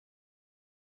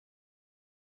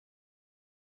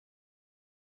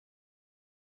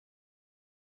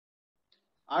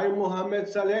I'm Mohamed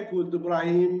Saleck with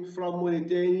Ibrahim from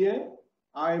Mauritania.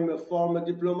 I'm a former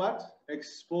diplomat,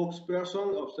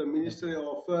 ex-spokesperson of the Ministry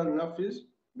of Foreign Affairs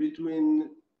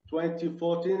between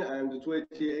 2014 and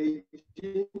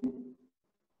 2018.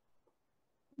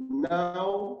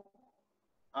 Now,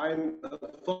 I'm a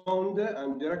founder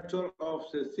and director of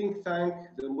the think tank,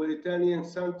 the Mauritanian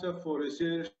Center for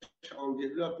Research on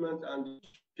Development and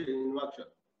Innovation.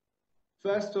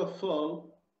 First of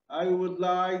all, I would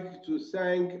like to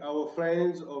thank our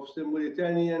friends of the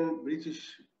Mauritanian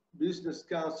British Business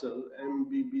Council,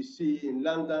 MBBC, in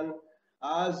London,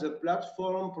 as a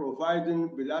platform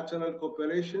providing bilateral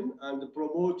cooperation and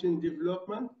promoting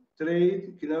development,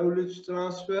 trade, knowledge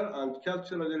transfer, and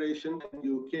cultural relations in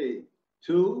the UK.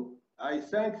 Two, I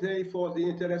thank them for the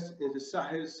interest in the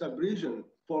Sahel sub-region,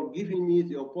 for giving me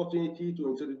the opportunity to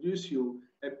introduce you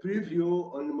a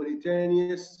preview on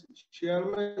Mauritania's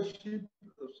chairmanship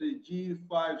of the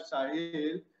G5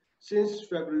 Sahel since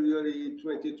February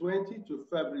 2020 to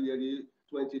February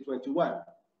 2021.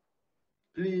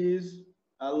 Please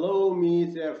allow me,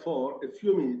 therefore, a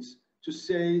few minutes to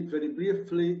say very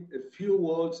briefly a few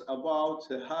words about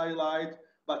the highlight,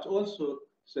 but also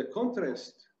the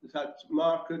contrast that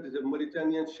marked the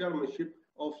Mauritanian chairmanship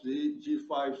of the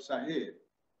G5 Sahel.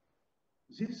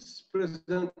 This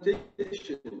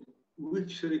presentation,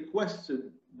 which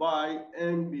requested by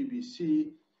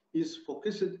MBBC, is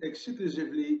focused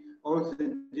exclusively on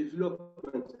the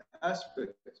development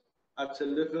aspect at the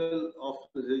level of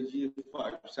the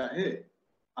G5 Sahel.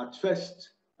 At first,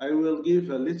 I will give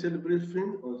a little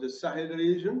briefing on the Sahel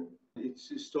region,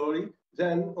 its story,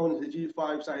 then on the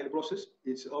G5 Sahel process,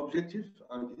 its objective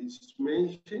and its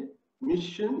main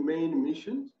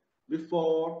missions,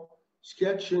 before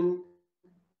sketching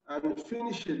and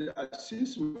finishing the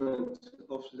assessment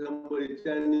of the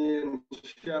Mauritanian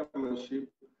chairmanship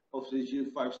of the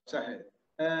G5 Sahel,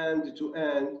 and to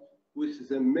end with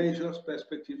the major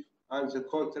perspective and the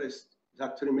contrast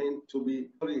that remain to be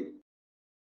read.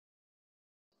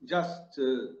 Just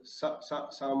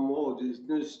some words.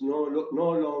 It's no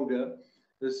longer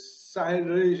the Sahel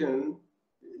region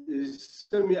is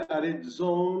semi-arid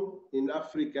zone in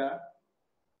Africa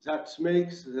that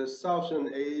makes the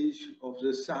southern edge of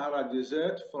the Sahara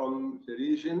Desert from the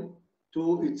region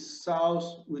to its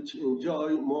south, which enjoy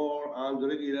more and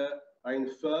regular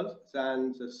rainfall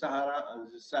than the Sahara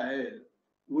and the Sahel,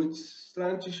 which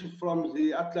transition from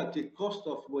the Atlantic coast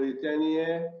of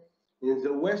Mauritania in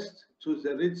the west to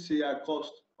the Red Sea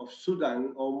coast of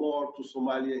Sudan, or more to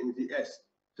Somalia in the east.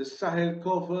 The Sahel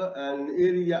covers an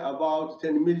area about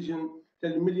 10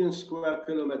 million square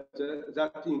kilometers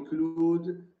that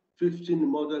include 15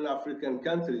 modern African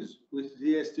countries with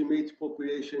the estimated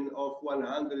population of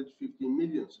 150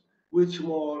 million, which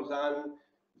more than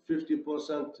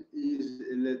 50% is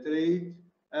illiterate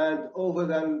and over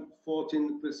than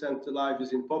 14%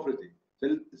 lives in poverty.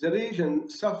 The region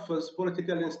suffers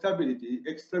political instability,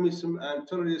 extremism and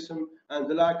terrorism, and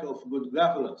the lack of good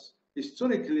governance.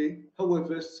 Historically,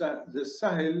 however, the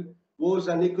Sahel was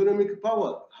an economic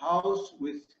powerhouse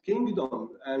with kingdom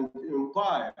and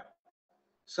empire,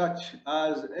 such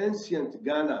as ancient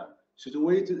Ghana,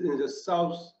 situated in the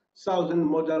southern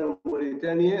modern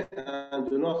Mauritania and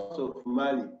the north of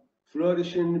Mali,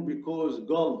 flourishing because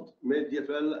gold,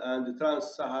 medieval and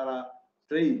trans-Sahara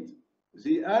trade.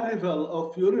 The arrival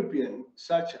of Europeans,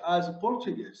 such as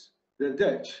Portuguese, the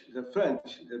Dutch, the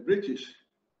French, the British,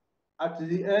 at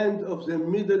the end of the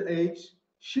Middle Age,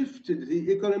 shifted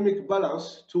the economic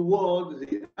balance toward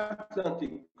the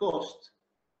Atlantic coast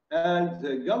and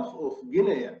the Gulf of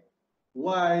Guinea,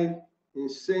 while in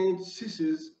Saint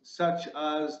cities such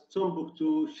as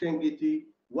Timbuktu, Shengeti,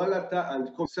 Walata,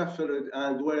 and suffered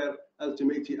and were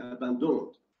ultimately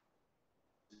abandoned.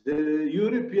 The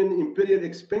European imperial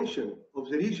expansion of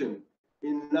the region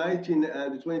in the 19th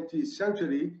and 20th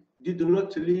century did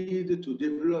not lead to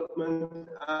development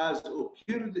as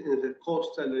occurred in the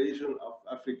coastal region of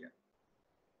Africa.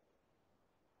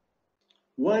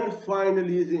 When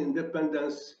finally the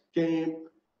independence came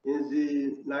in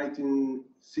the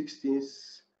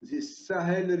 1960s, the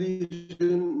Sahel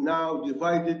region, now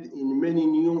divided in many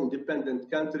new independent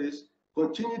countries,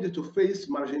 continued to face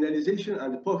marginalization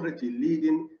and poverty,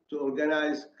 leading to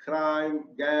organized crime,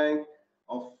 gang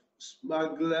of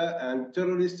smuggler and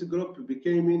terrorist group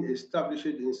becoming established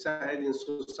in Sahelian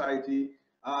society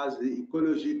as the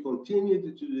ecology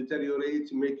continued to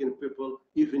deteriorate, making people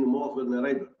even more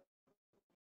vulnerable.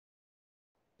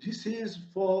 This is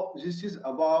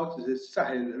about the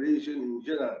Sahel region in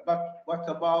general, but what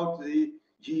about the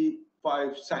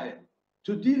G5 Sahel?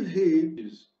 To deal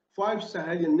with 5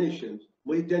 Sahelian nations,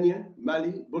 Mauritania,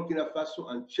 Mali, Burkina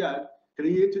Faso, and Chad,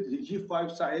 created the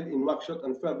G5 Sahel in Nouakchott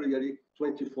in February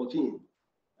 2014.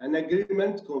 An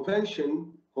agreement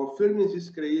convention confirming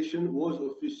this creation was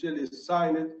officially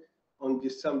signed on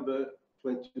December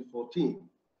 2014.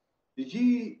 The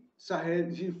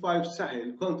G5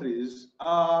 Sahel countries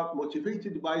are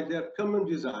motivated by their common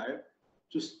desire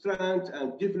to strengthen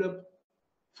and develop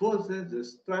further the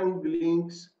strong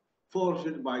links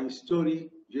forged by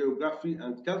history, geography,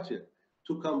 and culture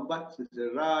to combat the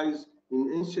rise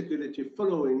in insecurity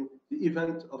following the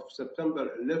event of September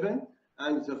 11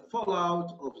 and the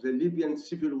fallout of the Libyan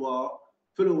civil war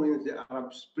following the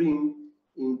Arab Spring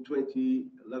in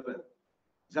 2011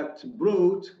 that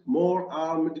brought more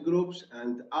armed groups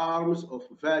and arms of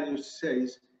various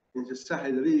sizes in the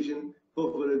Sahel region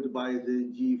covered by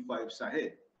the G5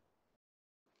 Sahel.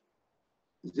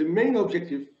 The main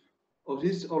objective of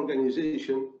this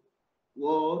organization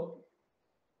was,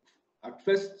 at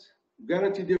first,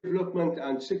 guarantee development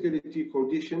and security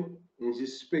conditions in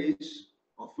this space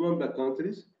of member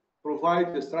countries,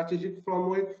 provide a strategic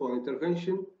framework for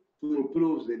intervention to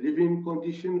improve the living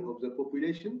condition of the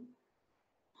population,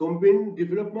 combine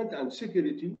development and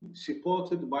security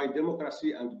supported by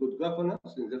democracy and good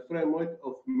governance in the framework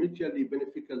of mutually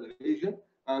beneficial region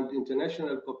and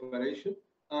international cooperation,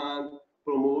 and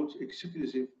promote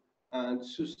exclusive and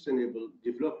sustainable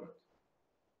development.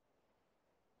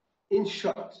 In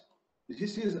short,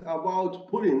 this is about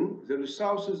pulling the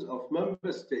resources of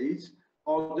member states in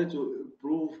order to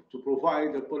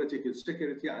provide a political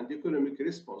security and economic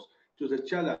response to the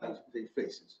challenge they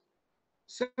face.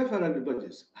 Several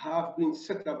bodies have been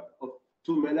set up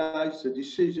to manage the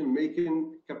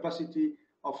decision-making capacity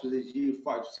of the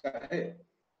G5 Sahel.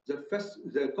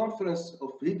 The Conference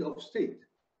of Heads of State,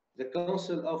 the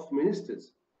Council of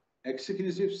Ministers,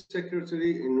 Executive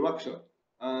Secretary in Nouakchott,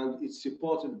 and its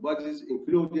supported bodies,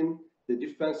 including the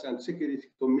Defense and Security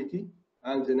Committee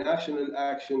and the National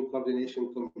Action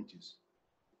Coordination Committees.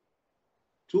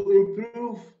 To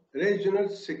improve regional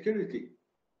security,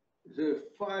 the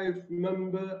 5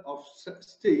 members of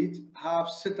states have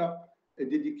set up a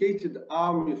dedicated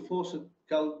army force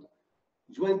called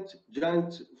Joint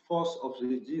Force of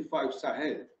the G5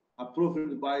 Sahel,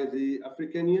 approved by the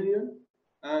African Union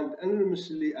and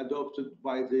unanimously adopted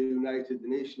by the United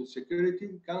Nations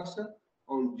Security Council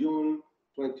on June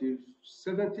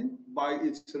 2017 by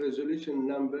its resolution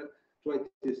number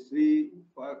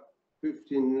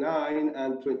 2359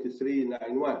 and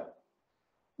 2391.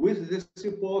 With the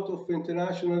support of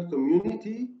international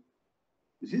community,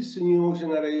 this new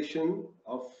generation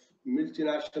of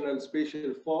multinational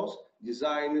special force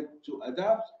designed to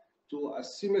adapt to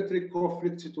asymmetric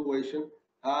conflict situation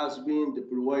has been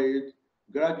deployed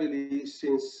gradually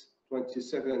since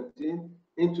 2017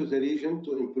 into the region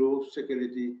to improve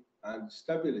security and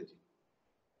stability.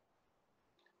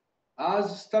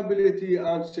 As stability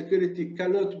and security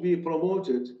cannot be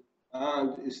promoted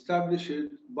and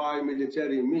established by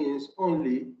military means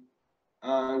only,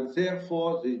 and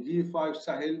therefore the G5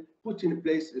 Sahel put in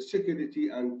place a security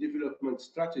and development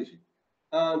strategy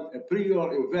and a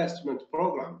prior investment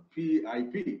program,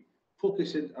 PIP,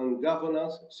 focused on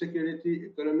governance, security,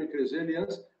 economic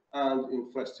resilience, and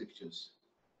infrastructures.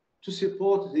 To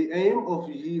support the aim of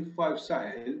G5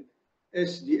 Sahel,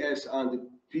 SDS and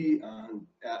PIP,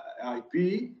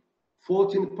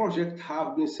 14 projects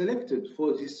have been selected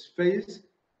for this phase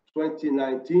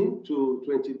 2019 to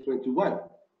 2021,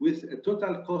 with a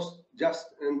total cost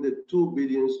just under 2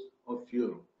 billion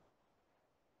euros.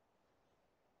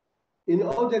 In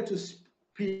order to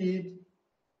speed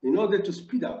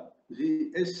up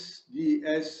the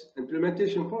SDS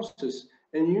implementation process,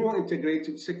 a new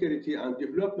integrated security and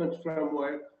development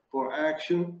framework for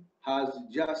action has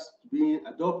just been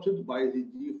adopted by the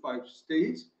G5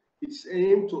 states. Its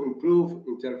aim to improve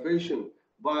intervention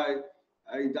by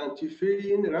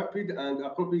identifying rapid and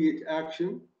appropriate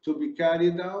action to be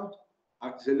carried out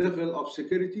at the level of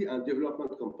security and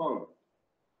development component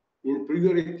in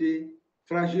priority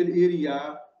fragile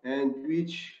area, and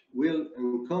which will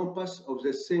encompass at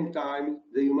the same time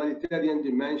the humanitarian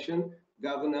dimension,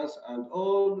 governance, and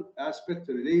all aspects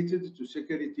related to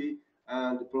security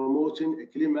and promoting a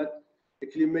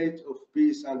climate of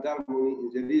peace and harmony in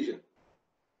the region.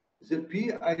 The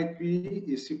PIP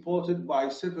is supported by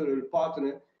several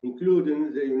partners,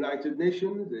 including the United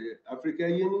Nations, the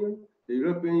African Union, the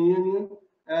European Union,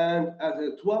 and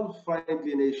other 12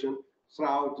 friendly nations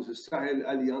throughout the Sahel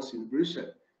Alliance in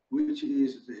Brussels, which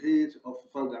is the head of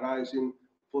fundraising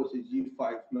for the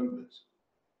G5 members.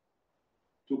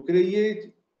 To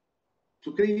create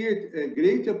a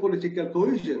greater political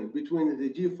cohesion between the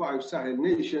G5 Sahel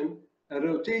nation, a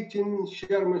rotating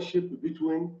chairmanship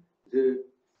between the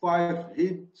 5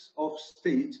 heads of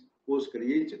state was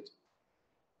created.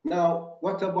 Now,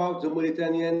 what about the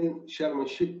Mauritanian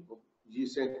chairmanship of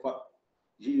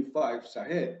G5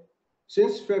 Sahel?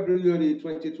 Since February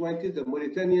 2020, the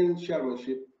Mauritanian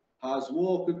chairmanship has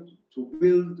worked to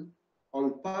build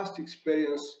on past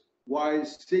experience while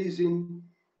taking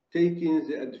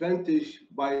the advantage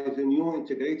by the new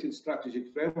integrated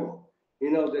strategic framework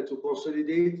in order to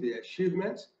consolidate the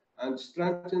achievements and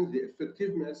strengthen the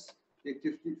effectiveness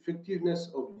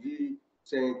of the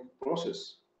G5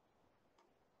 process.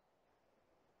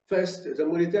 First, the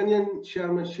Mauritanian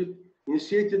chairmanship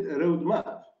initiated a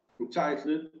roadmap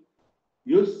entitled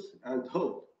Youth and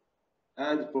Hope,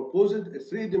 and proposed a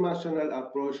three-dimensional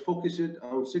approach focused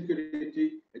on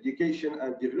security, education,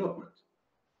 and development.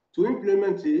 To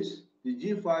implement this, the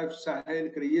G5 Sahel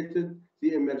created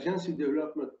the Emergency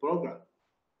Development Program,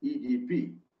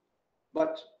 EDP.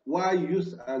 But why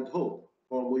Youth and Hope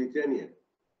for Mauritania?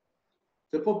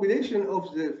 The population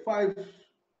of the 5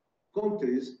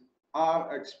 countries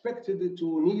are expected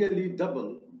to nearly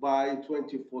double by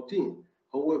 2014.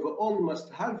 However, almost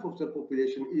half of the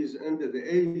population is under the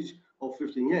age of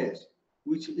 15 years,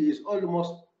 which is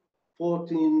almost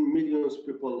 14 million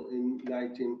people in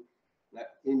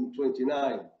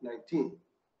 2019.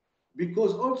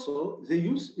 Because also the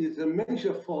youth is a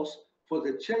major force for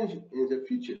the change in the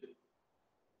future.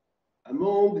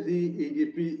 Among the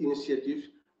EDP initiatives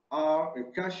are a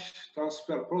cash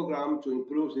transfer program to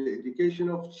improve the education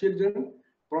of children,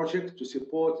 project to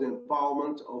support the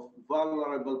empowerment of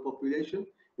vulnerable population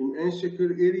in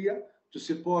insecure area, to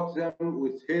support them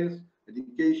with health,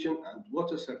 education, and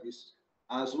water service,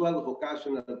 as well as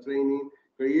vocational training,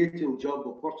 creating job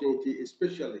opportunity,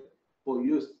 especially for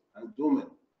youth and women.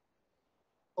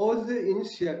 All the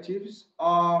initiatives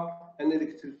are an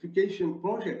electrification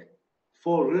project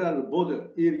for rural border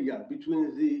area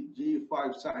between the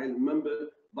G5 Sahel member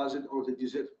based on the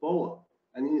desert power,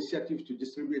 an initiative to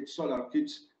distribute solar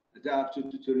kits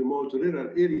adapted to remote rural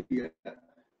area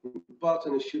in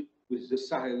partnership with the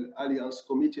Sahel Alliance,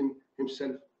 committing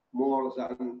himself more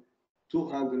than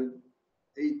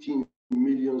 218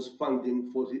 million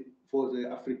funding for the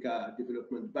Africa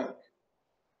Development Bank.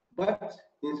 But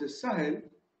in the Sahel,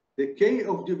 the key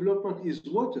of development is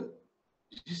water.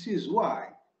 This is why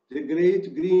the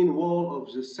Great Green Wall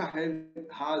of the Sahel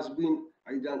has been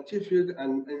identified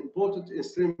an important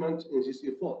instrument in this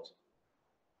effort.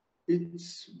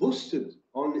 It's boosted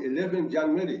on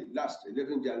last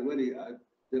 11 January at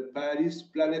the Paris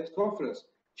Planet Conference,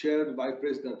 chaired by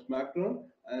President Macron,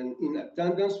 and in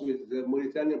attendance with the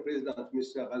Mauritanian President,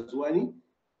 Mr. Ghazouani,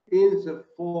 in the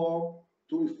form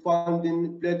to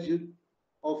funding pledge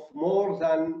of more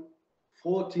than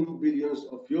 14 billion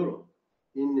euros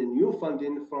in the new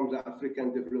funding from the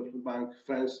African Development Bank,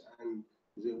 France, and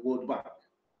the World Bank.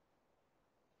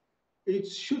 It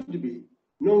should be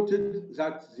noted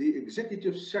that the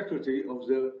Executive Secretary of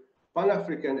the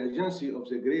Pan-African Agency of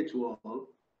the Great Wall,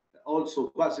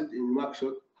 also based in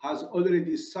Nouakchott, has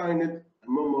already signed a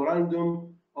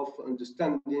memorandum of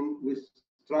understanding with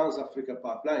Trans-Africa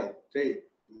Pipeline, TAPE,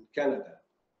 in Canada.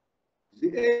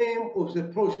 The aim of the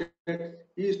project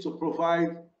is to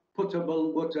provide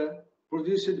potable water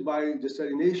produced by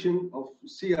desalination of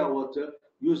seawater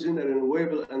using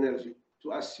renewable energy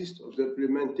to assist of the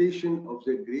implementation of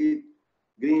the Great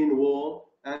Green Wall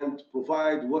and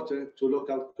provide water to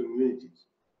local communities.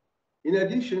 In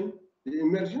addition, the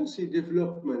Emergency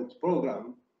Development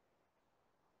Program,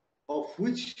 of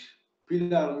which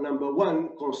pillar number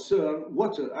 1 concerns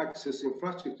water access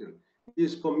infrastructure,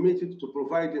 is committed to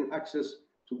providing access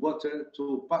to water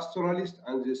to pastoralists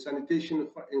and the sanitation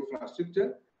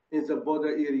infrastructure in the border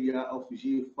area of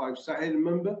G5 Sahel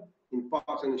member in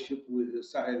partnership with the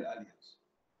Sahel Alliance.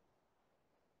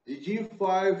 The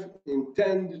G5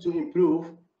 intends to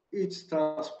improve its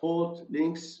transport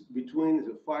links between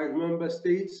the 5 member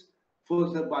states,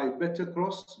 further by better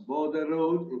cross-border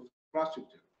road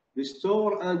infrastructure,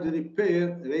 restore and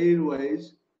repair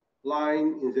railways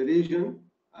line in the region,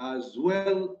 as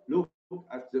well look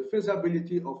at the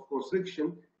feasibility of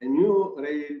construction a new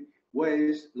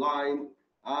railways line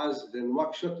as the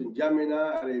Nouakchott and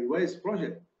Jamina Railways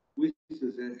project, with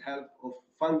the help of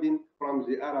funding from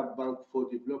the Arab Bank for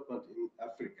Development in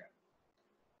Africa.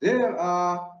 There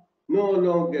are no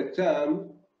longer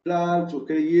term plans to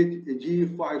create a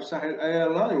G5 Sahel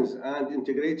Airlines and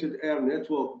integrated air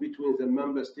network between the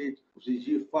member states of the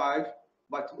G5,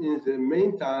 but in the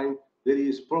meantime, there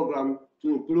is a program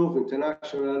to improve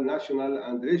international, national,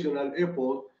 and regional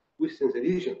airports within the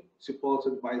region,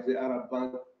 supported by the Arab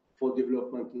Bank for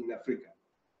Development in Africa.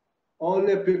 On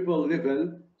a people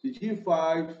level, the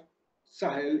G5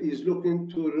 Sahel is looking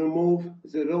to remove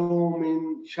the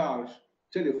roaming charge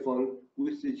telephone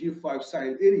with the G5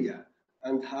 Sahel area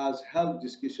and has held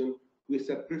discussion with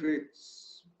a private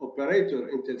operator,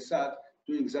 Intelsat,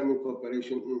 to examine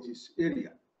cooperation in this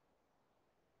area.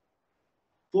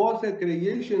 For the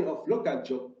creation of local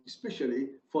jobs, especially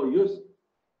for youth,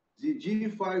 the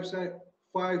G5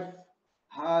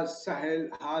 Sahel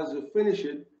has finished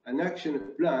an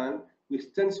action plan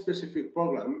with 10 specific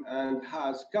programs and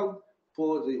has called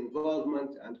for the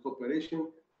involvement and cooperation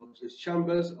of the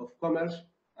chambers of commerce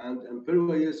and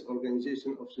employees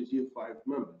organization of the G5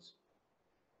 members.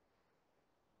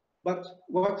 But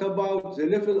what about the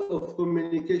level of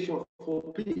communication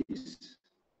for peace?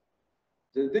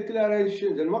 The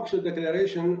declaration, the Nouakchott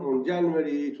Declaration on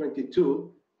January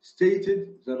 22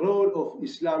 stated the role of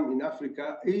Islam in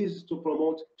Africa is to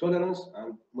promote tolerance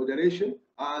and moderation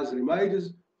as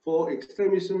remedies for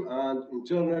extremism and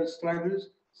internal struggles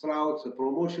throughout the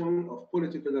promotion of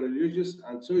political, religious,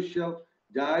 and social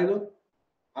dialogue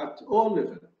at all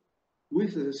levels,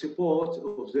 with the support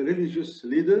of the religious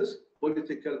leaders,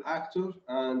 political actors,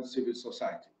 and civil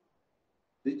society.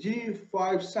 The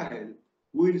G5 Sahel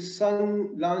will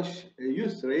soon launch a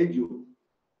youth radio,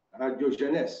 Radio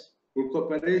Jeunesse, in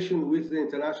cooperation with the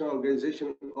International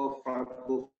Organization of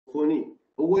Francophonie.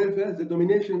 However, the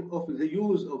domination of the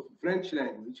use of French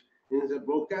language in the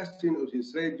broadcasting of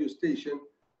this radio station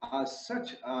as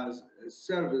such as a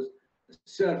service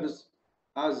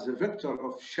as a vector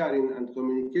of sharing and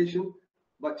communication,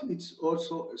 but it's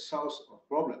also a source of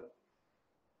problem.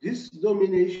 This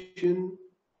domination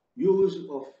use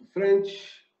of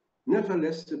French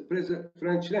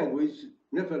French language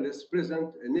nevertheless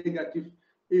present a negative,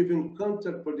 even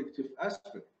counterproductive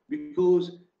aspect,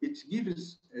 because it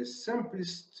gives a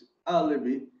simplest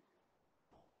alibi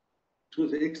to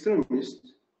the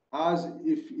extremists as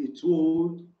if it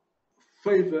would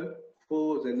favor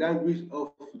for the language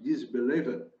of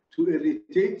disbeliever to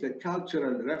irritate the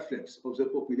cultural reflex of the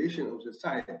population of the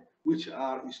Sahel, which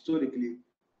are historically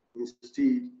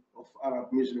instead of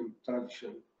Arab Muslim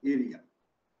tradition area.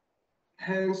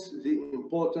 Hence the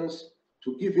importance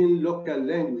to giving local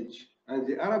language and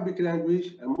the Arabic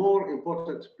language a more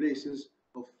important places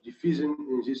of diffusion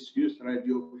in this youth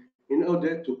radio in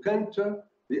order to counter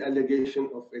the allegation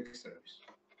of extremism.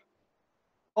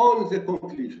 On the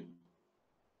conclusion,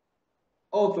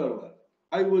 overall,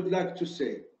 I would like to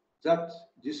say that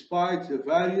despite the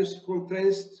various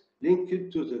constraints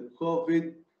linked to the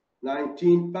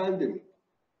COVID-19 pandemic,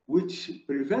 which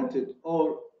prevented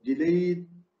or delayed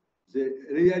the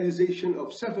realization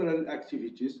of several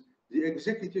activities, the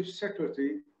Executive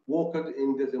Secretary worked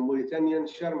in the Mauritanian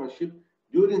chairmanship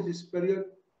during this period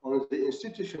on the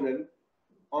institutional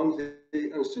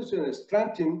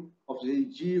strengthening of the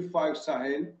G5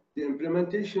 Sahel, the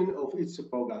implementation of its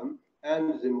program,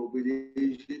 and the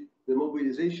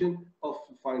mobilization of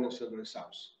financial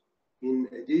resources. In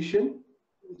addition,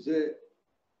 the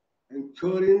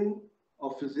anchoring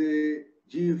of the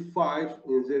G5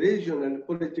 in the regional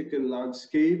political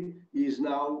landscape is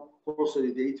now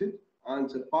consolidated, and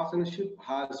the partnership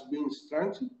has been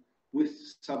strengthened with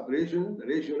sub-regional,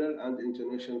 regional, and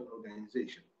international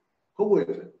organizations.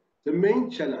 However, the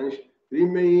main challenge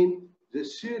remains the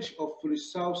search of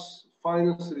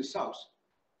finance resource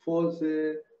for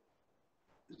the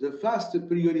vast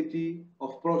priority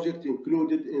of projects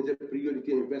included in the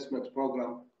priority investment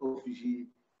program of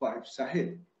G5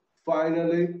 Sahel.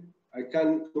 Finally, I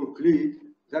can conclude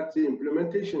that the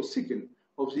implementation cycle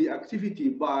of the activity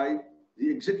by the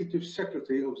Executive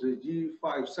Secretary of the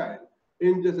G5 Sahel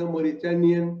in the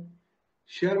Mauritanian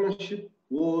chairmanship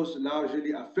was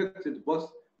largely affected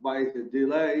both by the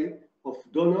delay of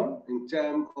donor in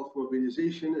terms of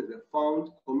mobilization of the fund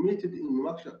committed in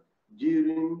Nouakchott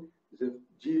during the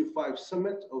G5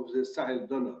 summit of the Sahel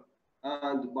donor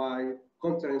and by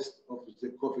contrast of the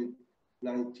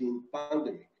COVID-19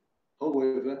 pandemic.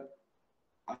 However,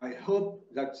 I hope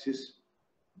that this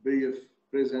brief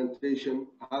presentation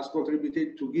has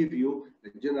contributed to give you a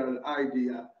general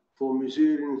idea for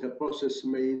measuring the process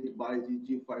made by the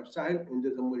G5 Sahel in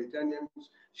the Mauritanian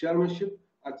chairmanship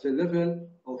at the level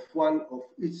of one of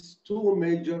its two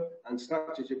major and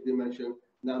strategic dimensions,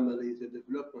 namely the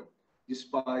development,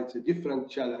 despite the different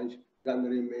challenges that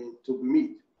remain to be met.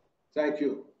 Thank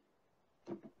you.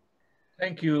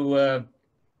 Thank you,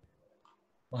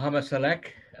 Mohamed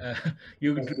Saleck.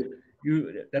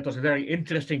 That was a very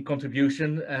interesting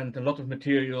contribution and a lot of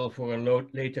material for a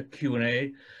later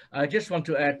Q&A. I just want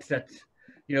to add that,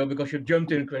 because you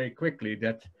jumped in very quickly,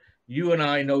 that you and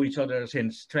I know each other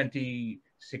since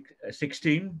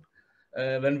 2016.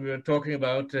 when we were talking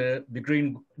about the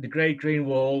Great Green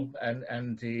Wall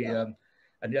and the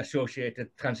associated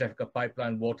Trans-Africa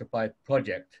Pipeline water pipe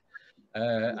project.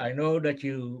 I know that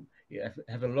you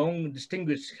have a long,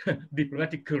 distinguished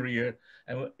diplomatic career,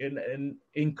 and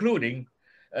including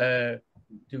in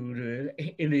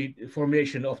the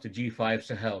formation of the G5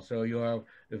 Sahel. So you are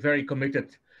a very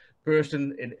committed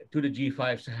person to the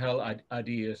G5 Sahel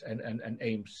ideas and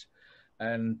aims.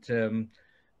 And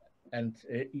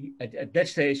at that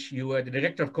stage, you were the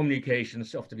Director of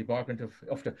Communications of the Department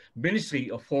of the Ministry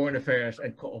of Foreign Affairs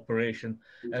and Cooperation,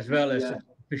 as well as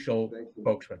official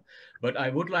spokesman. But I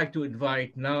would like to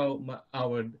invite now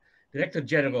our Director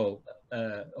General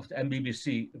of the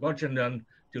MBBC, Roger Nunn,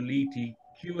 to lead the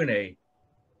Q&A.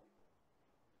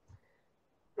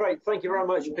 Great, thank you very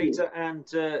much, Peter, and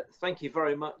thank you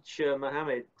very much,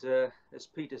 Mohamed. As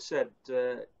Peter said,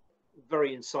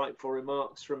 very insightful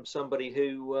remarks from somebody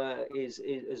who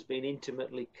has been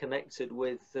intimately connected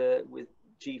with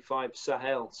G5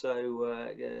 Sahel. So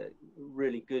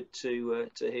really good to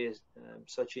hear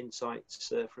such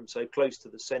insights from so close to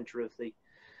the centre of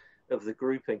the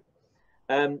grouping.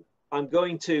 I'm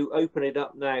going to open it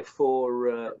up now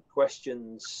for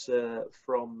questions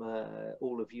from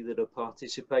all of you that are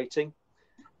participating.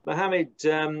 Mohamed,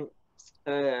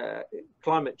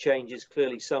 climate change is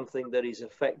clearly something that is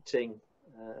affecting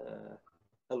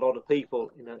a lot of people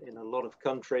in a lot of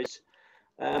countries.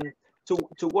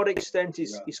 To what extent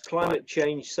is climate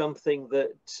change something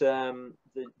that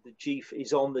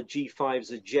is on the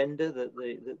G5's agenda, that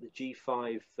the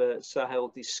G5 Sahel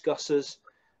discusses?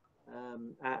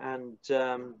 And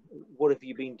what have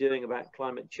you been doing about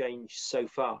climate change so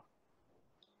far?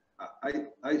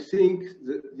 I think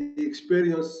the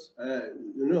experience,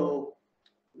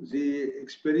 the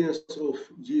experience of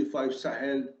G5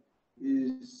 Sahel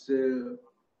is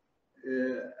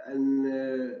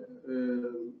an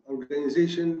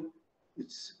organization.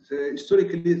 It's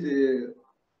historically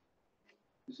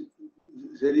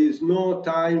there is no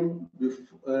time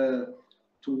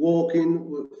to walk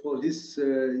in for this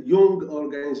very young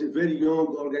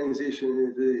organization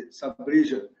in the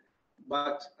sub-region.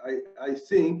 But I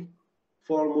think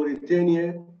for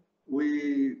Mauritania,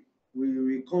 we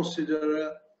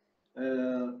consider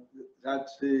that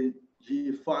the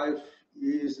G5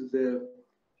 is the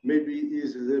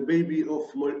baby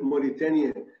of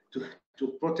Mauritania, to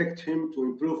protect him, to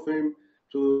improve him,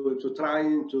 to try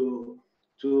to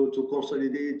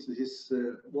consolidate his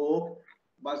work.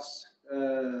 But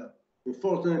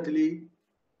unfortunately,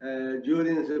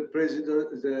 during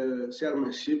the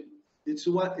chairmanship, it's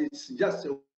just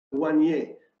 1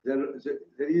 year. There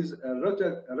is a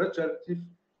rotative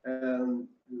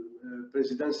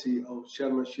presidency or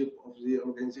chairmanship of the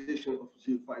organization of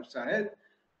G5 Sahel,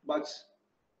 but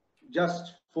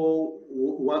just for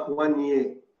 1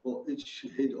 year for each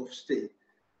head of state.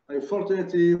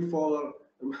 Unfortunately, for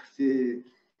the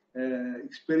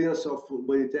experience of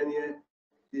Mauritania,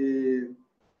 the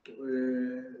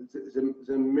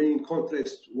main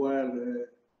contrast were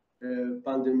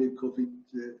pandemic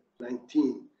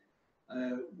COVID-19.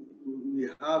 We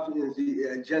have in the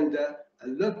agenda a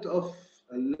lot of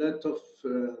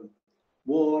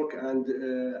work and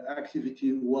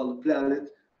activity well planned,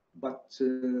 but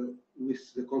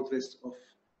with the contrast of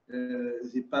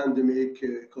the pandemic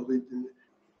COVID,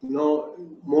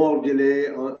 more delay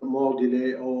or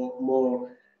more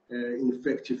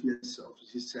ineffectiveness of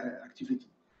this activity.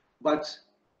 But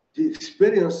the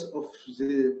experience of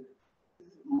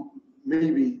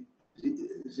maybe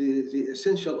the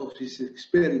essential of this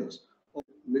experience of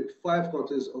 5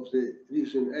 countries of the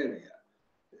region area,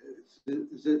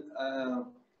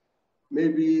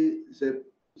 maybe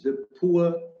the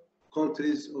poor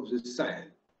countries of the Sahel,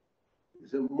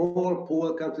 the more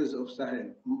poor countries of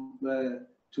Sahel,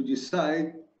 to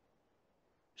decide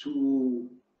to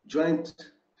join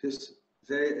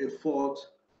their effort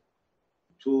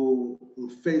to, in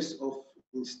face of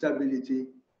instability,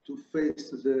 to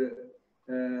face the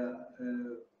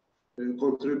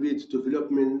contribute to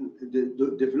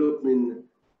development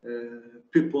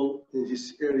people in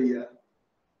this area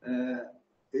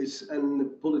is a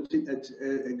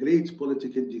great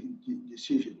political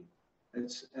decision.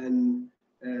 It's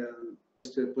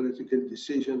a political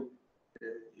decision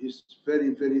is very,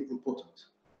 very important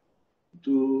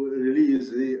to release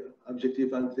the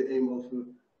objective and the aim of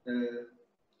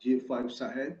G5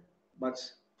 Sahel. But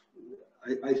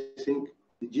I think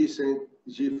the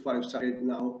G5 Sahel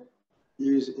now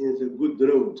is in the good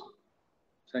road.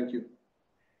 Thank you.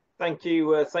 Thank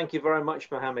you very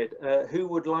much, Mohamed. Who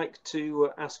would like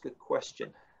to ask a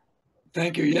question?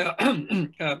 Thank you.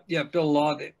 Yeah, yeah. Bill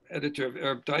Law, the editor of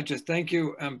Arab Digest. Thank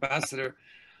you, Ambassador,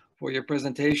 for your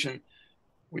presentation,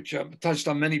 which touched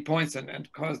on many points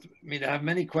and caused me to have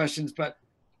many questions. But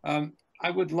I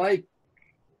would like,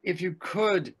 if you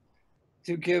could,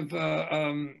 to give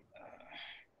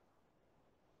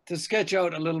to sketch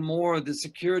out a little more the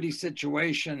security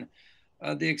situation,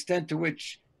 the extent to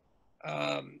which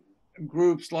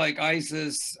groups like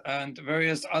ISIS and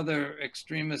various other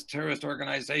extremist terrorist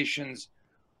organizations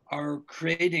are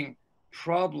creating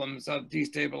problems of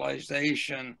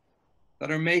destabilization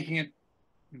that are making it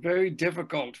very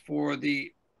difficult for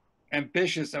the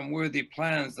ambitious and worthy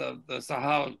plans of the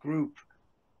Sahel group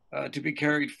to be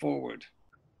carried forward.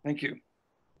 Thank you.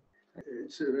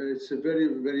 It's a very,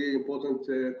 very important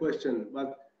question.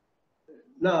 But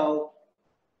now,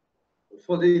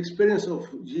 for the experience of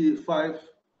G5,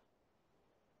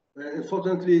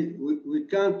 unfortunately, we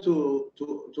can't to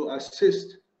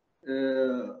assist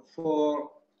to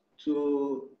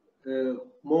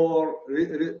more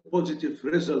positive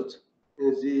result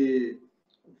in the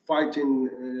fighting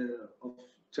of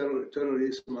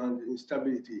terrorism and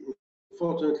instability.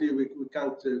 Unfortunately, we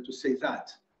can't to say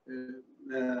that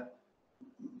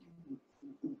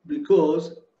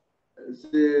because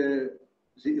the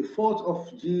effort of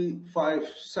G5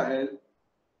 Sahel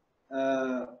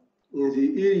in the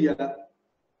area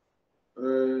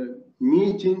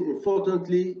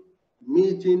importantly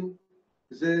meeting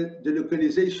the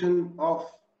localization of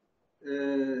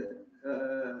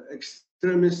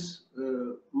extremist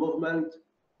movement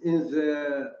in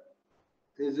the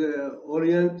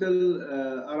Oriental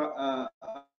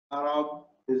Arab,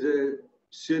 in the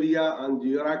Syria and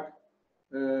Iraq,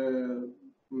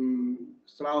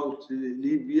 throughout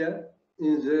Libya,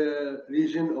 in the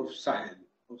region of Sahel,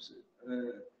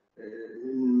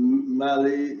 in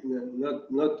Mali,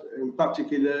 not in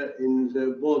particular in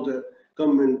the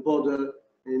common border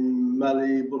in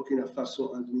Mali, Burkina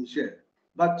Faso, and Niger.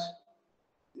 But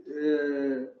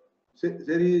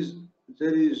there is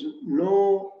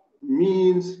no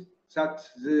means that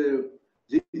the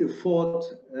effort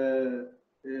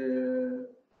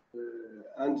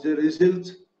and the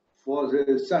result for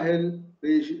the Sahel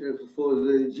region, for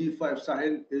the G5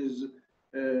 Sahel is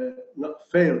not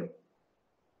fair.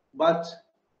 But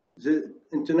the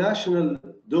international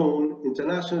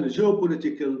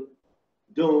geopolitical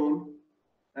dawn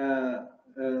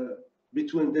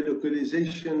between the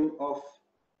localization of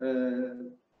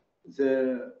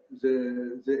the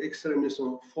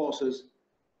extremism forces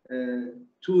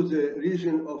to the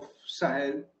region of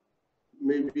Sahel,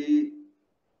 maybe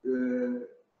the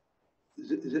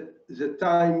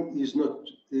time is not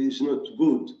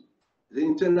good. The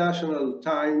international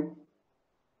time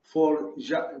for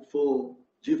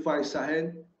G5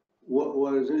 Sahel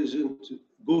isn't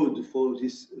good for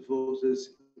this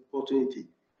opportunity.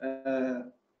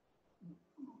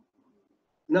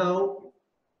 Now,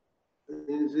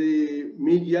 in the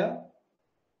media,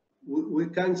 we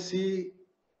can see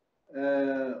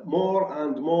more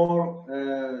and more,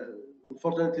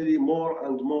 unfortunately, more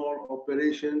and more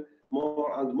operation,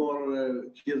 more and more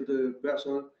killed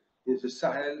person in the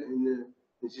Sahel, in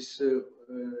this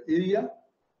area.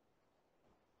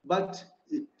 But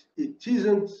it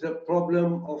isn't the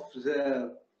problem of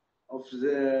the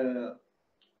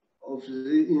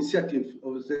initiative,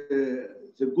 of the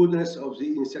goodness of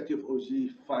the initiative of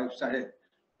G5 Sahel,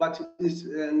 but it's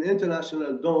an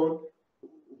international dawn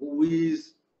who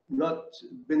is not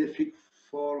benefit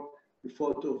for the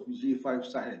effort of G5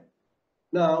 Sahel.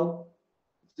 Now,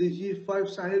 the G5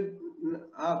 Sahel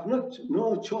have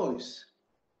no choice.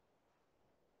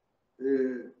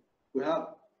 We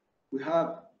have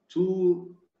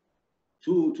two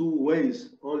ways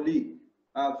only.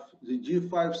 Have the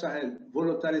G5 Sahel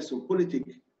voluntarism politic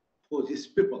for these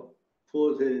people,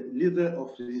 for the leader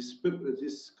of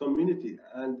this community,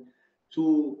 and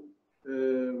to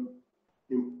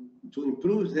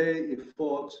improve their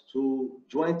effort to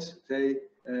join their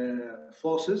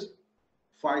forces,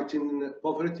 fighting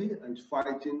poverty and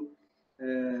fighting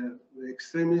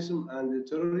extremism and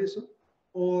terrorism,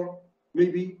 or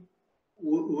maybe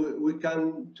we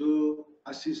can to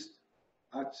assist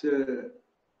at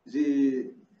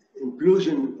the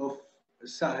implosion of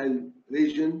Sahel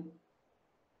region.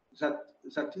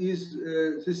 That is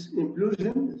this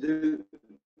implosion, the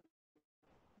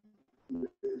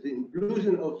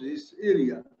implosion of this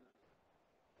area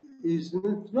is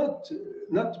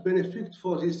not benefit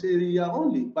for this area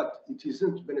only, but it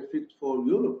isn't benefit for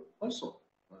Europe also.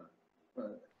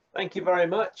 Thank you very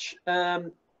much.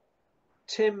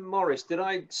 Tim Morris, did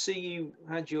I see you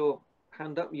had your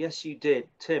hand up? Yes, you did.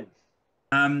 Tim.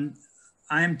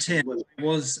 I am Tim.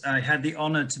 I had the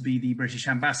honor to be the British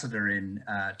ambassador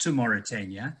to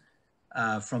Mauritania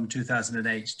from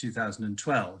 2008 to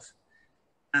 2012.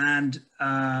 And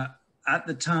at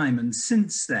the time and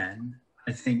since then,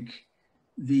 I think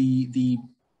the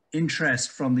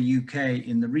interest from the UK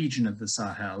in the region of the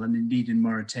Sahel, and indeed in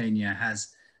Mauritania,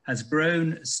 has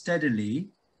grown steadily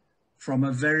from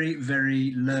a very,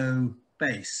 very low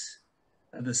base.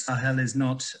 The Sahel is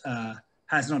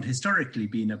has not historically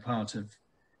been a part of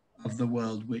the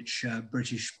world which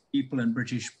British people and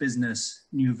British business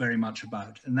knew very much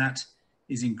about. And that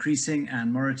is increasing,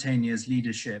 and Mauritania's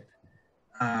leadership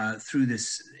through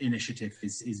this initiative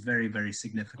is very, very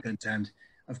significant, and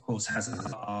of course has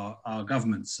our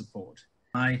government's support.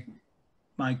 My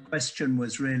question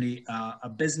was really a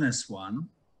business one.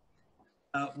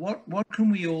 What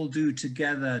can we all do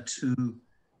together to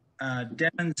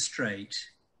demonstrate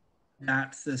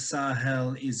that the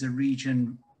Sahel is a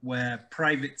region where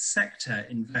private sector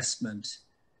investment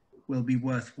will be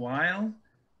worthwhile,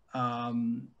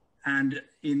 and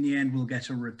in the end will get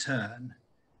a return?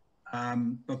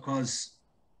 Because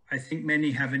I think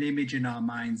many have an image in our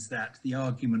minds that the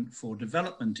argument for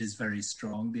development is very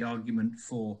strong, the argument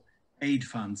for aid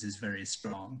funds is very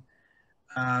strong.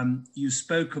 You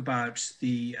spoke about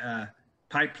the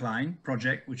pipeline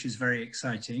project, which is very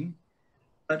exciting.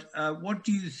 But what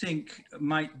do you think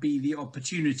might be the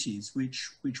opportunities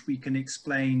which we can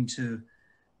explain to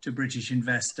British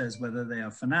investors, whether they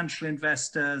are financial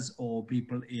investors or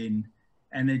people in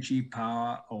energy,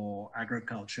 power, or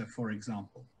agriculture, for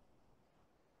example?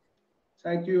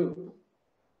 Thank you.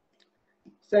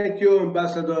 Thank you,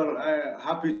 Ambassador.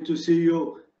 Happy to see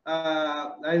you.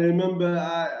 I remember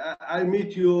I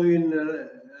meet you in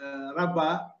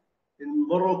Rabat, in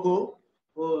Morocco,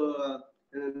 for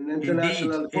an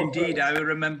international Indeed, I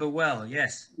remember well,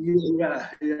 yes. Yeah,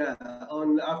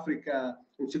 on Africa,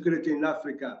 in security in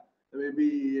Africa,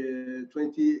 maybe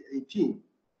 2018.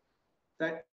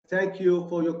 Thank you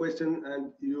for your question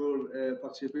and your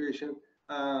participation.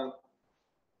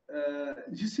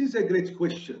 This is a great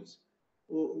question.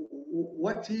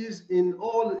 What is, in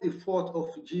all effort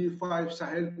of G5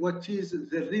 Sahel, what is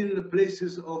the real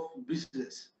places of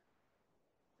business?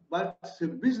 But the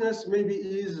business maybe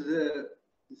is the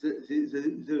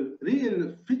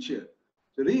real feature,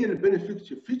 the real benefit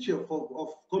feature of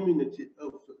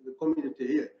the community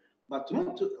here, but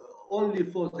not only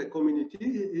for the community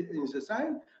in the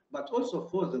Sahel, but also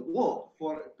for the world,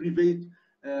 for private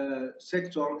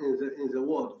sector in the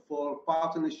world, for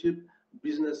partnership,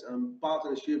 business and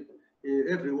partnership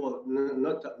everywhere,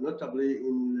 notably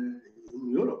in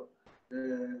Europe.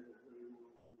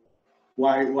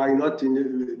 Why not in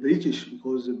the British?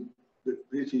 Because the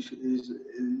British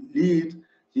lead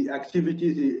the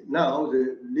activity now,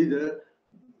 the leader,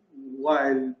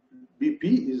 while BP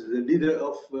is the leader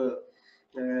of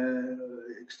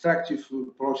extractive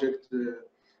project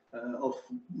of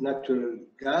natural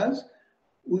gas.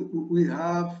 We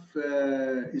have,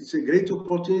 it's a great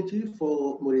opportunity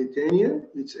for Mauritania.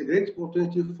 It's a great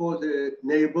opportunity for the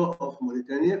neighbor of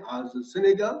Mauritania, as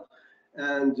Senegal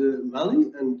and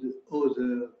Mali and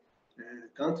other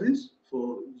countries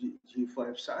for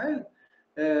G5 Sahel.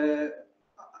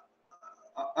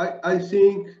 I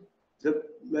think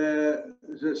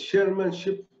the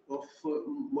chairmanship of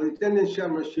Mauritanian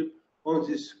chairmanship on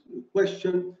this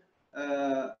question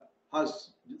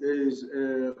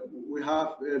we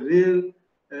have a real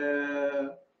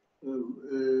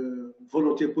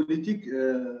volonté politique,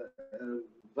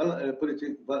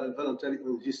 voluntary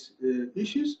on these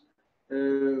issues.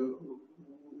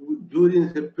 During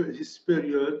this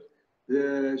period,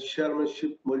 the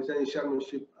chairmanship, Mauritanian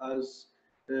chairmanship, has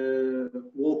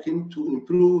working to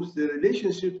improve the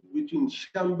relationship between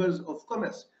chambers of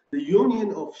commerce, the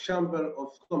union of chamber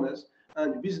of commerce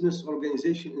and business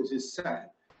organization in this side.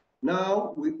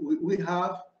 Now we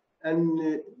have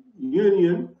an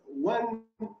union,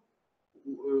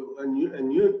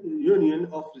 union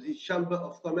of the chamber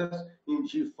of commerce in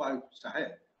G5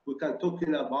 Sahel. We can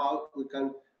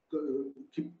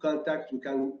keep contact. We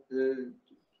can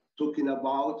talking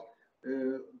about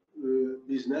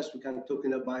business. We can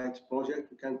talking about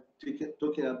project. We can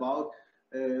talking about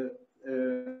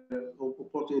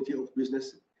opportunity of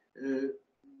business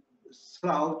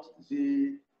throughout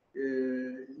the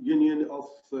union of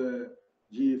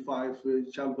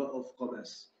G5 Chamber of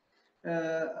Commerce.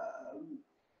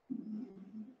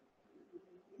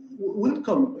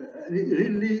 Welcome.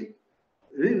 Really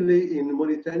in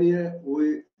Mauritania,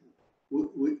 we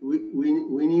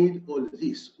need all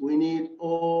this. We need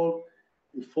all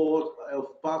effort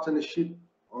of partnership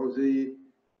on the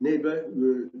neighbor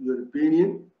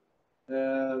European.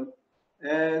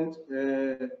 and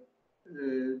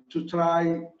to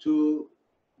try to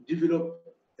develop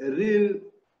a real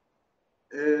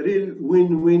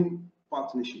win-win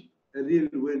partnership, a real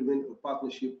win-win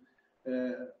partnership.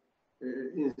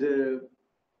 In the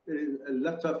a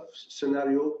lot of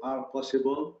scenarios are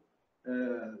possible.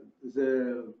 In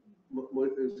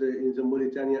the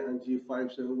Mauritania and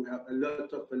G5, so we have a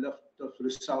lot of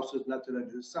resources, natural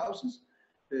resources,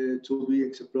 to be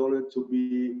explored, to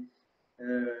be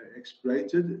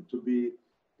exploited, to be.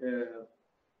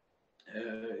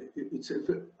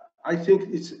 I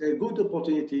think it's a good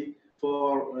opportunity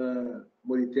for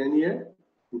Mauritania,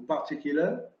 in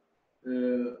particular,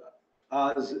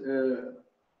 as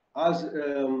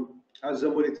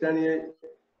Mauritania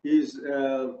is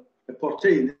a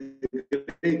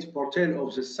great portal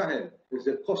of the Sahel,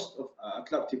 the coast of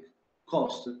Atlantic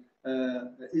coast.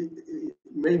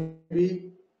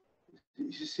 Maybe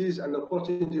this is an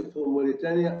opportunity for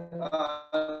Mauritania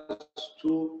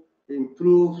to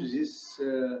improve this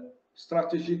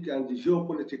strategic and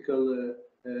geopolitical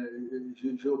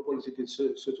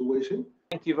situation.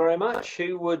 Thank you very much.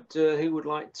 Who would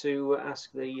like to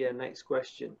ask the next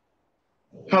question?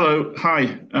 Hello,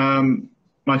 hi,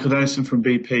 Michael Dennison from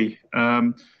BP.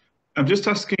 I'm just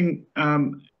asking,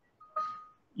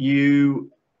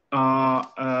 you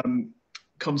are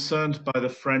concerned by the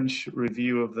French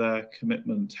review of their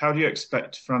commitment. How do you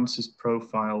expect France's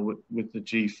profile with the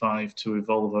G5 to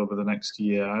evolve over the next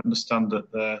year? I understand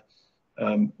that they're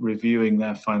reviewing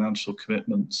their financial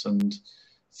commitments and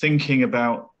thinking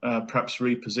about perhaps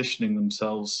repositioning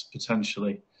themselves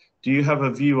potentially. Do you have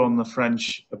a view on the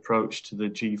French approach to the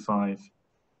G5?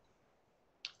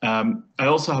 I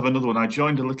also have another one. I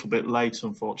joined a little bit late,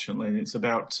 unfortunately, and it's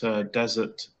about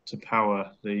desert to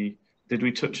power. Did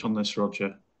we touch on this,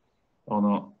 Roger, or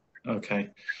not? Okay.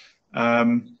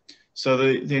 So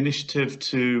the initiative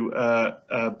to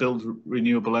build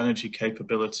renewable energy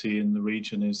capability in the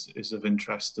region is of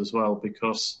interest as well,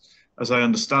 because, as I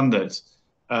understand it,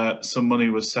 some money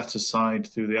was set aside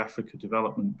through the Africa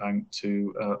Development Bank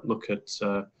to look at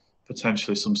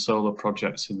potentially some solar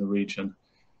projects in the region.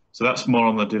 So that's more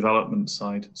on the development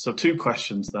side. So two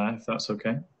questions there, if that's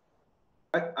okay.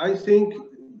 I think,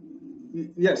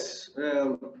 yes,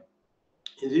 the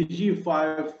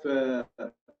G5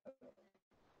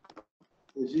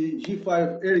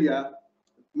 area,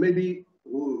 maybe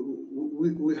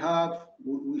we're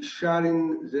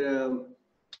sharing the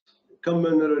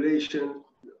common relation,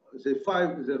 the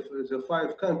five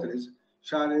countries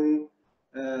sharing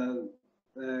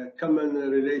common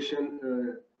relation,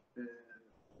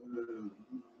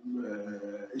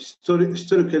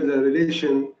 historical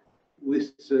relation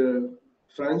with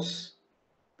France,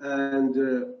 and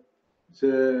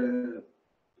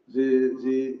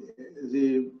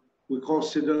we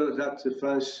consider that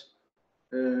France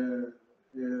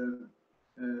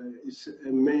is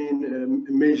a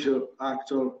major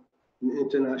actor in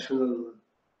international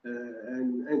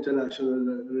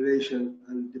relation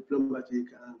and diplomatic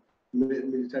and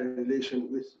military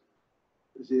relation with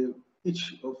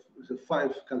each of the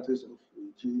five countries of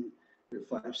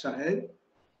G5 Sahel.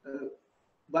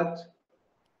 But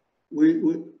we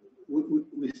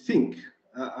think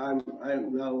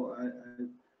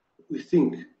we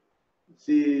think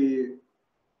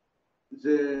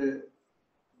the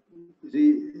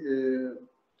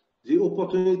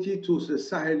opportunity to the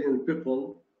Sahelian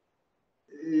people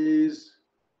is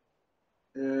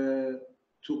to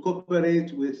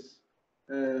cooperate with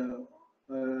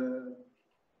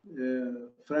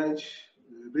French,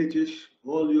 British,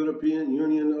 all European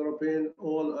Union,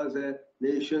 all other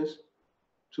nations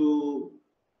to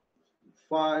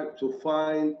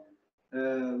find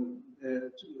a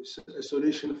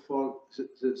solution for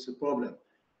the problem.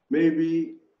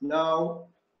 Maybe now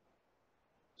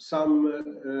some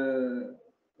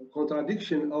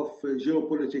contradiction of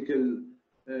geopolitical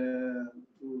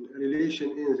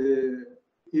relation in the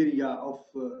area of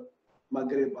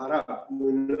Maghreb Arab.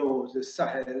 You know, the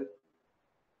Sahel.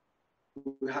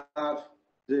 We have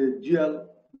the dual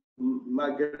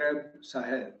Maghreb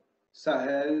Sahel,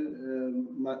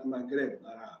 Maghreb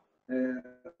Arab,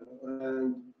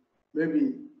 and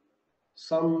maybe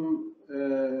some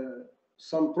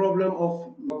problem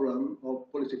of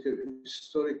political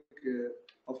historic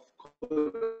of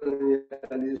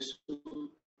colonialism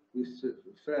with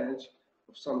French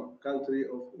of some country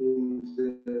in the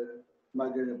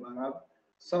Maghreb Arab.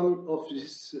 Some of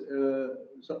this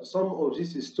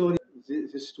history,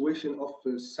 the situation of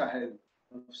Sahel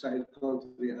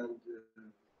country and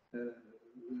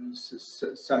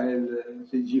Sahel,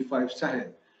 the G5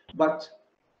 Sahel. But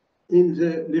in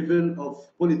the level of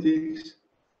politics,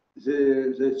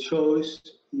 the choice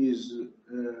is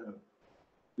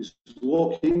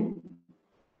working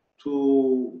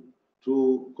to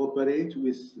cooperate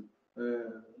with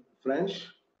French,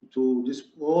 to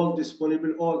all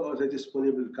other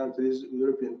disponible countries,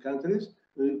 European countries,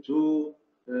 to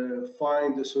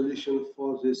find a solution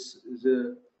for this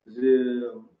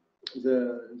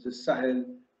the Sahel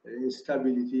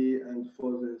instability and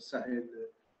for the Sahel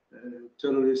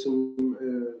terrorism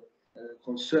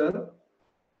concern.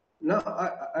 Now,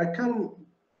 I can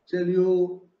tell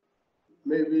you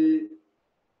maybe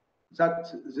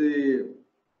that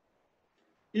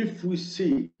if we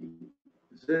see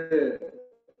the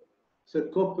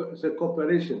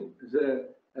cooperation, the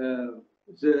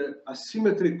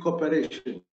asymmetric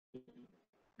cooperation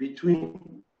between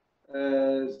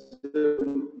the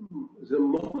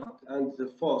movement and the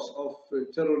force of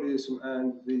terrorism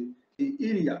and the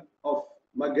area of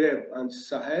Maghreb and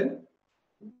Sahel,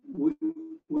 we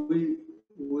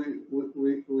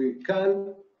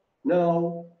can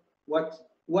know what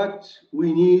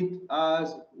we need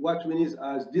as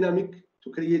dynamic, to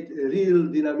create a real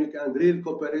dynamic and real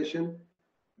cooperation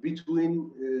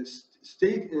between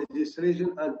state in this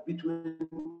region and between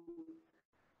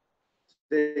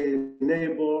the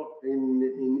neighbor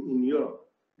in Europe.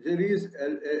 There is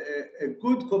a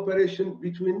good cooperation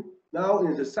between, now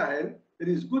in the Sahel, there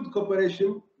is good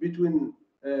cooperation between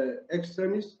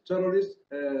extremists, terrorists,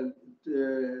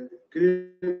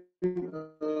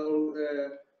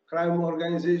 crime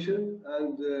organization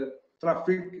and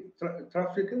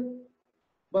trafficking,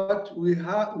 but we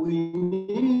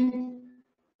need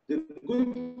the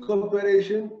good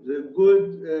cooperation, the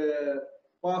good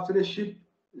partnership,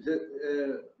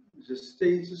 the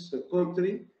states, the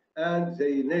country, and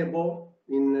the neighbor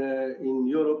in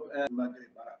Europe and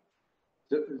Maghreb.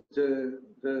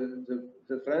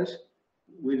 The French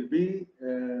will be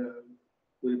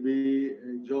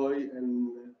enjoy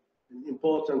an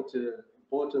important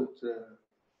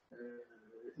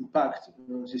impact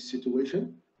on this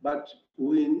situation, but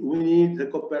we need the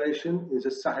cooperation in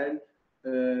the Sahel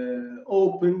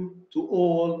open to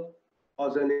all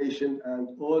other nations and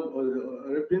all other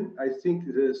European. I think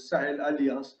the Sahel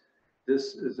Alliance, the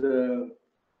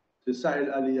Sahel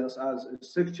Alliance has a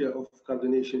structure of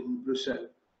coordination in Brussels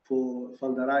for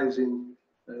fundraising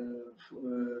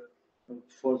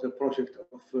for the project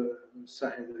of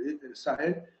Sahel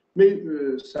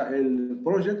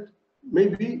project.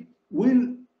 Maybe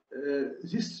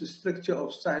this structure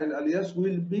of Sahel Alliance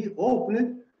will be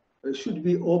opened, should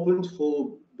be opened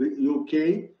for the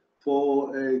UK,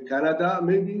 for Canada,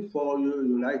 maybe for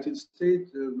United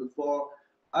States, for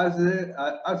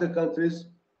other countries,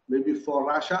 maybe for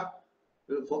Russia,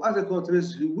 for other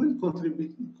countries who will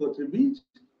contribute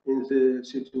in the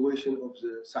situation of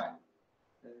the Sahel.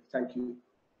 Thank you.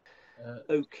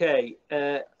 Okay.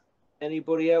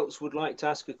 Anybody else would like to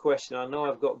ask a question? I know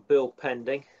I've got Bill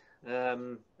pending.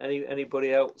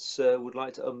 Anybody else would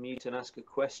like to unmute and ask a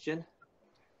question?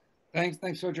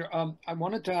 Thanks, Roger. I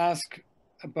wanted to ask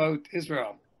about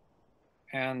Israel,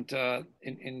 and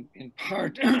in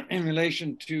part in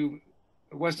relation to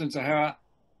Western Sahara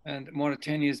and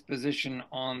Mauritania's position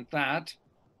on that.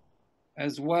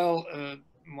 As well,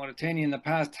 Mauritania in the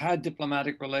past had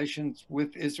diplomatic relations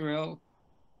with Israel.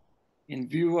 In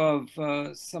view of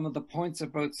some of the points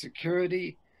about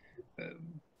security,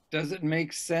 does it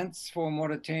make sense for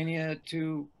Mauritania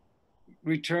to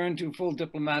return to full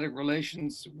diplomatic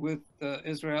relations with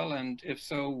Israel? And if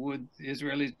so, would the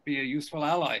Israelis be a useful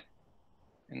ally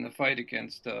in the fight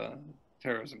against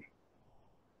terrorism?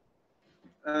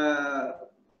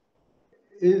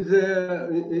 In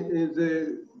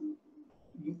the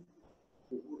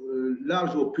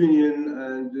large opinion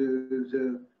and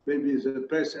maybe the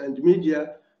press and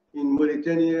media in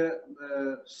Mauritania,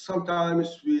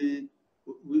 sometimes we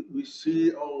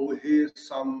see or we hear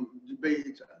some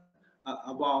debate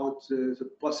about the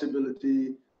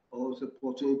possibility or the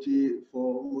opportunity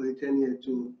for Mauritania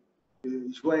to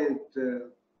join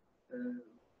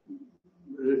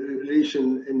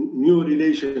relation and new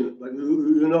relation. But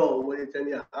you know,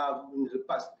 Mauritania have in the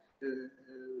past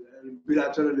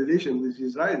bilateral relation with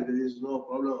Israel. There is no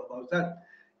problem about that.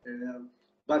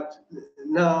 But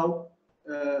now,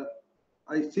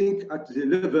 I think at the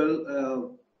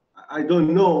level, I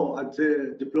don't know at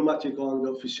the diplomatic or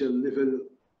the official level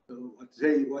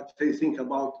what they think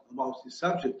about the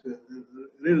subject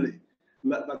really.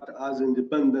 But as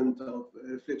independent of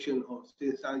reflection of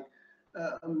think,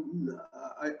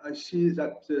 I see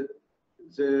that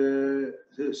the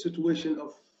situation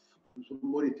of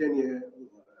Mauritania,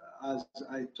 as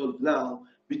I told now,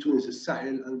 between the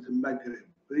Sahel and the Maghreb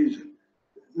region,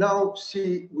 now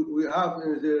see we have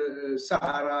the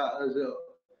Sahara, the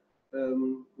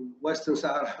Western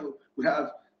Sahara. We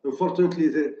have, unfortunately,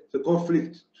 the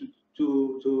conflict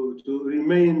to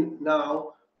remain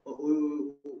now.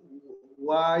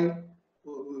 Why?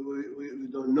 We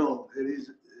don't know. There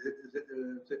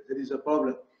is a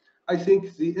problem. I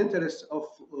think the interest of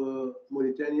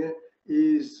Mauritania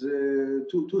is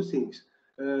two things.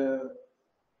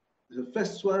 The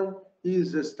first one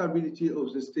is the stability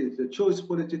of the state, the choice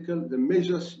political, the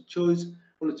measures choice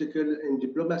political in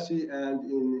diplomacy and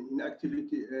in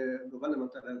activity,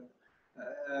 governmental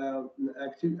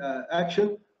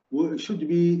action should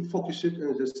be focused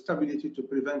on the stability to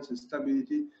prevent the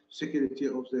stability, security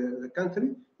of the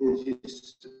country in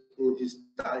this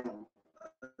time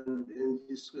and in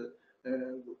this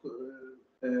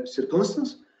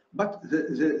circumstance. But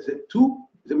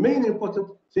the main important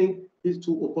thing is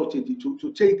to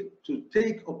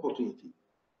take opportunity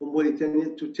from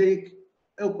Mauritania, to take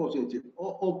opportunity,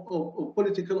 or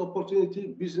political opportunity,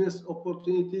 business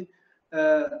opportunity.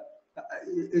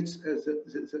 It's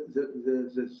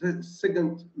the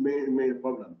second main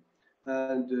problem,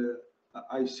 and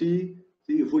I see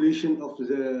the evolution of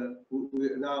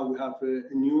now we have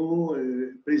a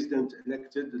new president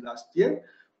elected last year.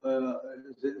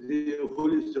 The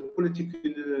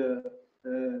political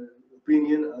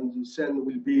opinion and the sun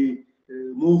will be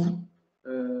moved.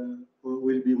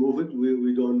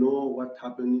 We don't know what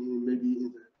happened maybe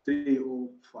in 3 or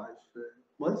 5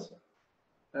 months.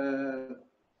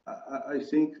 I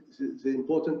think the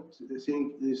important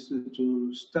thing is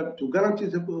to guarantee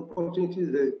the opportunity,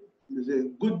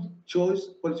 the good choice,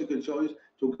 political choice,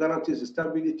 to guarantee the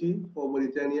stability for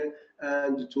Mauritania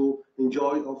and to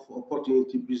enjoy of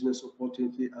opportunity, business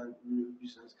opportunity and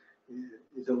business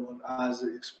as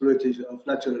exploitation of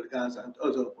natural gas and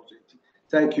other opportunity.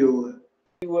 Thank you.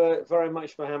 Thank you very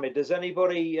much, Mohamed. Does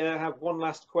anybody have one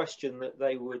last question that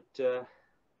they would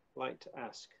like to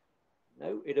ask?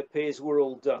 No, it appears we're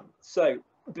all done. So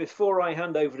before I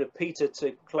hand over to Peter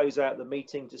to close out the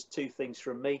meeting, just 2 things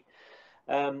from me.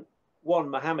 One,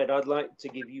 Mohamed, I'd like to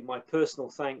give you my personal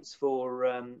thanks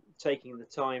for taking the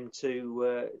time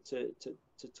to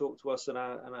talk to us and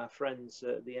our friends,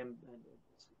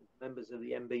 members of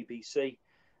the MBBC.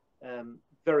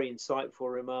 Very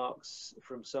insightful remarks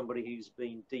from somebody who's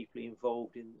been deeply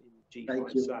involved in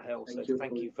G5 Sahel. So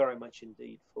thank you very much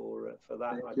indeed for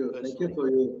that. I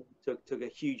personally took a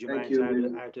huge amount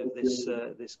out of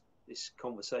this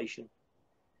conversation.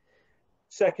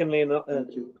 Secondly,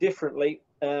 and differently,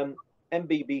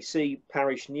 MBBC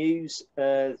Parish News.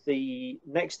 The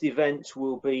next event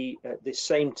will be at this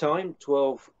same time,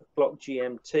 12 o'clock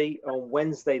GMT, on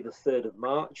Wednesday, the 3rd of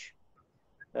March.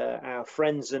 Our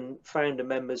friends and founder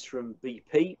members from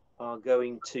BP are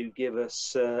going to give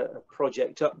us a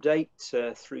project update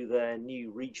through their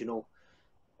new regional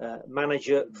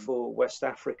manager for West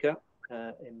Africa,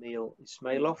 Emil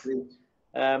Ismailov.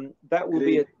 That will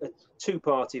be a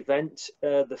 2-part event.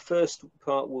 The first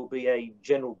part will be a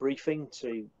general briefing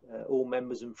to all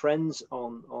members and friends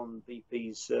on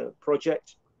BP's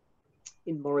project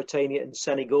in Mauritania and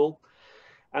Senegal.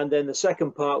 And then the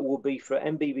second part will be for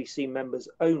MBBC members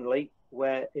only,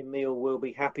 where Emil will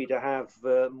be happy to have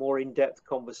more in-depth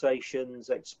conversations,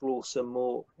 explore some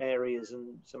more areas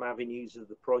and some avenues of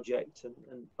the project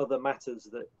and other matters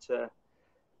that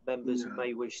members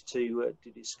may wish to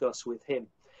discuss with him.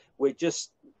 We're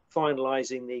just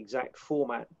finalising the exact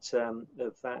format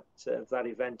of that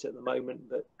event at the moment,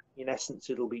 but in essence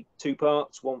it'll be 2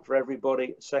 parts, one for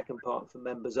everybody, second part for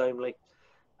members only,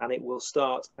 and it will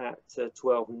start at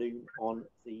 12 noon on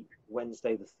the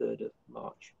Wednesday the 3rd of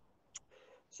March.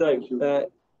 So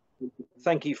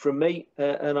thank you from me,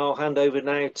 and I'll hand over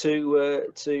now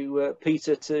to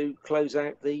Peter to close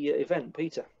out the event.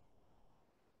 Peter.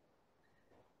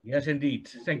 Yes, indeed.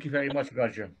 Thank you very much,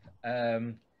 Roger.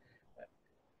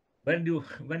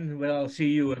 When will I see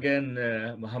you again,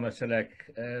 Mohamed Saleck?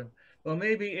 Well,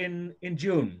 maybe in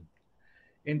June.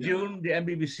 In June, the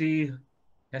MBBC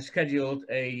has scheduled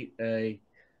a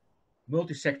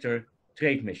multi-sector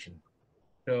trade mission.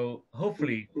 So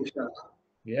hopefully,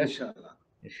 yes,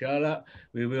 inshallah,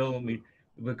 we will meet,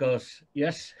 because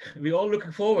yes, we're all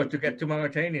looking forward to get to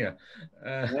Mauritania,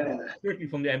 certainly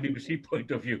from the MBBC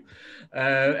point of view.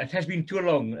 It has been too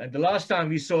long, and the last time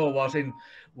we saw was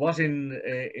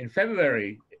in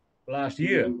February last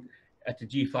year at the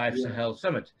G5 Sahel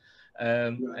Summit,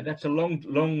 and that's a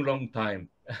long time.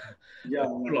 Yeah,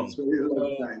 it's a very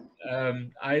long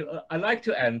time. I like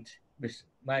to end with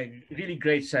my really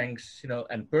great thanks,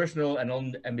 and personal and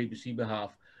on MBBC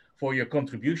behalf, for your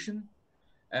contribution,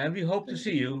 and we hope to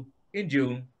see you in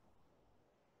June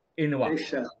Inwa.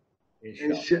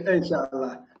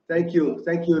 Inshallah. Thank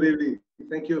you really.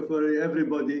 Thank you for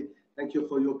everybody. Thank you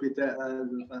for you, Peter,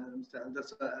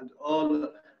 and all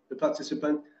the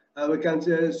participants. We can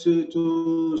to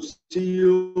see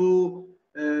you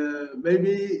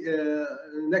maybe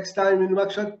next time in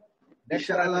Makshad.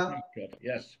 Inshallah.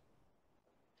 Yes.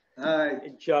 Hi.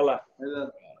 Inshallah.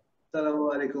 Assalamu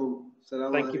alaikum.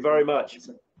 Thank you very much.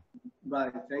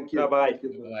 Bye. Thank you. Bye-bye.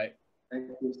 Thank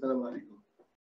you. Assalamu alaikum.